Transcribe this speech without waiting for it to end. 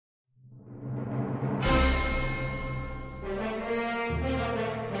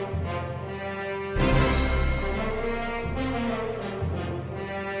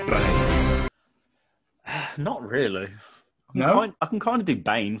Bane? Not really. No? I can kind of do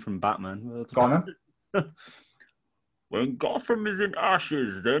Bane from Batman. Go on then. When Gotham is in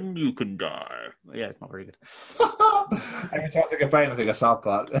ashes, then you can die. Yeah, it's not very good. Every time I think of Bane, I think of South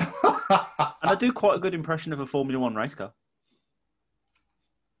Park. And I do quite a good impression of a Formula One race car.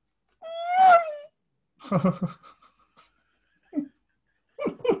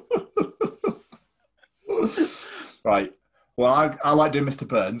 Right. Well, I like doing Mr.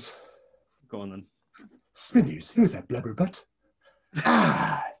 Burns. Go on then. Smithers, who is that blubberbutt?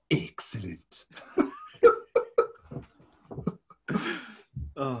 Ah, excellent.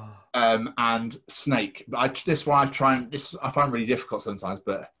 Oh. And Snake. This one I find really difficult sometimes,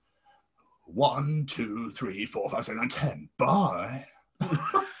 but 1, 2, 3, 4, 5, 6, 9, 10. Bye.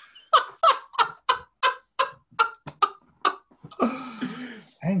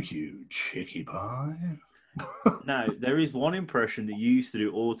 Thank you, Chicky Pie. Now, there is one impression that you used to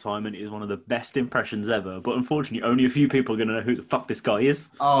do all the time, and it is one of the best impressions ever. But unfortunately, only a few people are going to know who the fuck this guy is.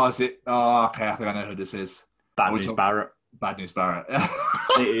 Oh, is it? Oh, okay. I think I know who this is. Bad News Barrett. Bad News Barrett.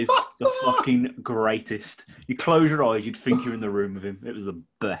 It is the fucking greatest. You close your eyes, you'd think you're in the room with him. It was the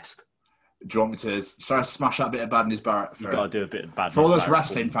best. Do you want me to try to smash that bit of Bad News Barrett? You've got to do a bit of Bad News for all those Barrett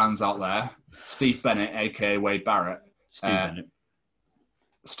wrestling fans out there, Steve Bennett, a.k.a. Wade Barrett.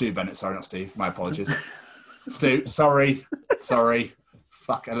 Stu Bennett, sorry, not Steve. My apologies. Stu, sorry.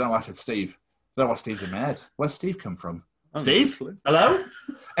 Fuck, I don't know why I said Steve. I don't know why Steve's in my head. Where's Steve come from? Steve? Hello?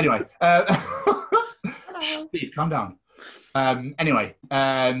 Anyway. Steve, calm down.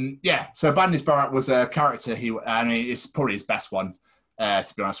 Yeah, so Bad News Barrett was a character. It's probably his best one,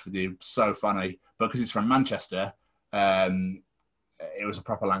 to be honest with you. So funny. But because he's from Manchester, it was a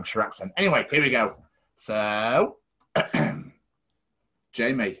proper Lancashire accent. Anyway, here we go. So,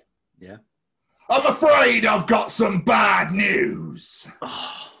 Jamie. Yeah? I'm afraid I've got some bad news.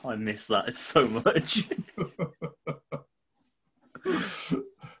 Oh, I miss that so much.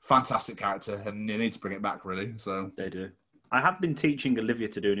 Fantastic character, and you need to bring it back, really. So they do. I have been teaching Olivia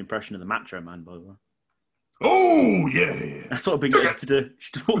to do an impression of the Macho Man, by the way. Oh, yeah. That's what I've been getting her to do.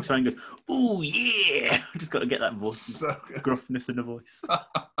 She walks around and goes, oh, yeah. I just got to get that voice, so gruffness in the voice.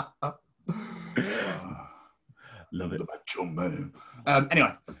 Love it. The Macho Man.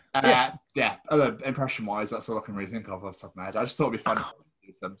 Anyway, impression-wise, that's all I can really think of off the top of my head. I just thought it'd be fun to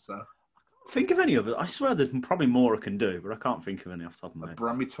do them, so. Think of any of it. I swear there's probably more I can do, but I can't think of any off the top of my head.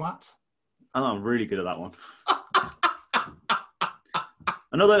 Brummy twat? I know, I'm really good at that one.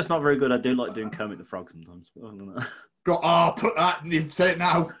 I know that it's not very good. I do like doing Kermit the Frog sometimes. But other than that... put that. You've said it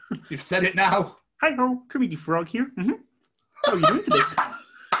now. You've said it now. Hi ho, Kermit the Frog here. Mm-hmm. How are you doing today?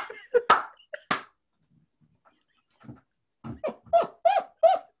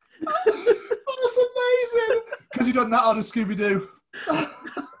 That's amazing. Because you've done that on a Scooby-Doo.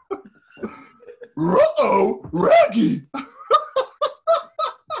 Uh-oh, Raggy.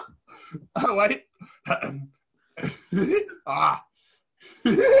 Oh, wait.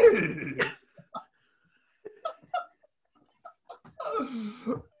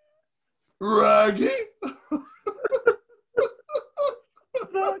 Raggy?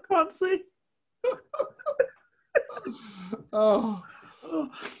 No, I can't see. Oh,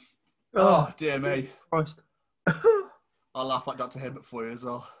 dear me. Christ. I'll laugh like Dr. Hibbert for you as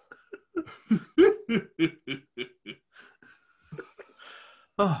well.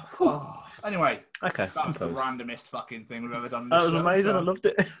 Anyway, okay, that was the randomest fucking thing we've ever done. That was amazing. So I loved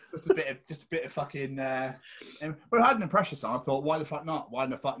it. Just a bit of fucking. We had an impression song. I thought, why the fuck not? Why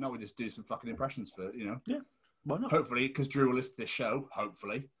the fuck not? We just do some fucking impressions for Yeah, why not? Hopefully, because Drew will listen to this show.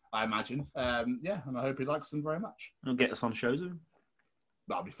 Hopefully, I imagine. And I hope he likes them very much. He'll get us on shows.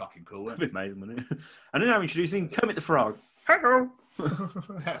 That'd be fucking cool. That'd be amazing, wouldn't it? And then I'm introducing Kermit the Frog. Hello.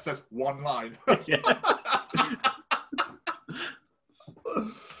 That says one line. Yeah.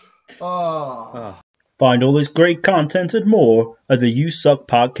 Oh. Find all this great content and more at the You Suck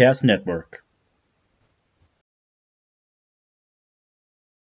Podcast Network.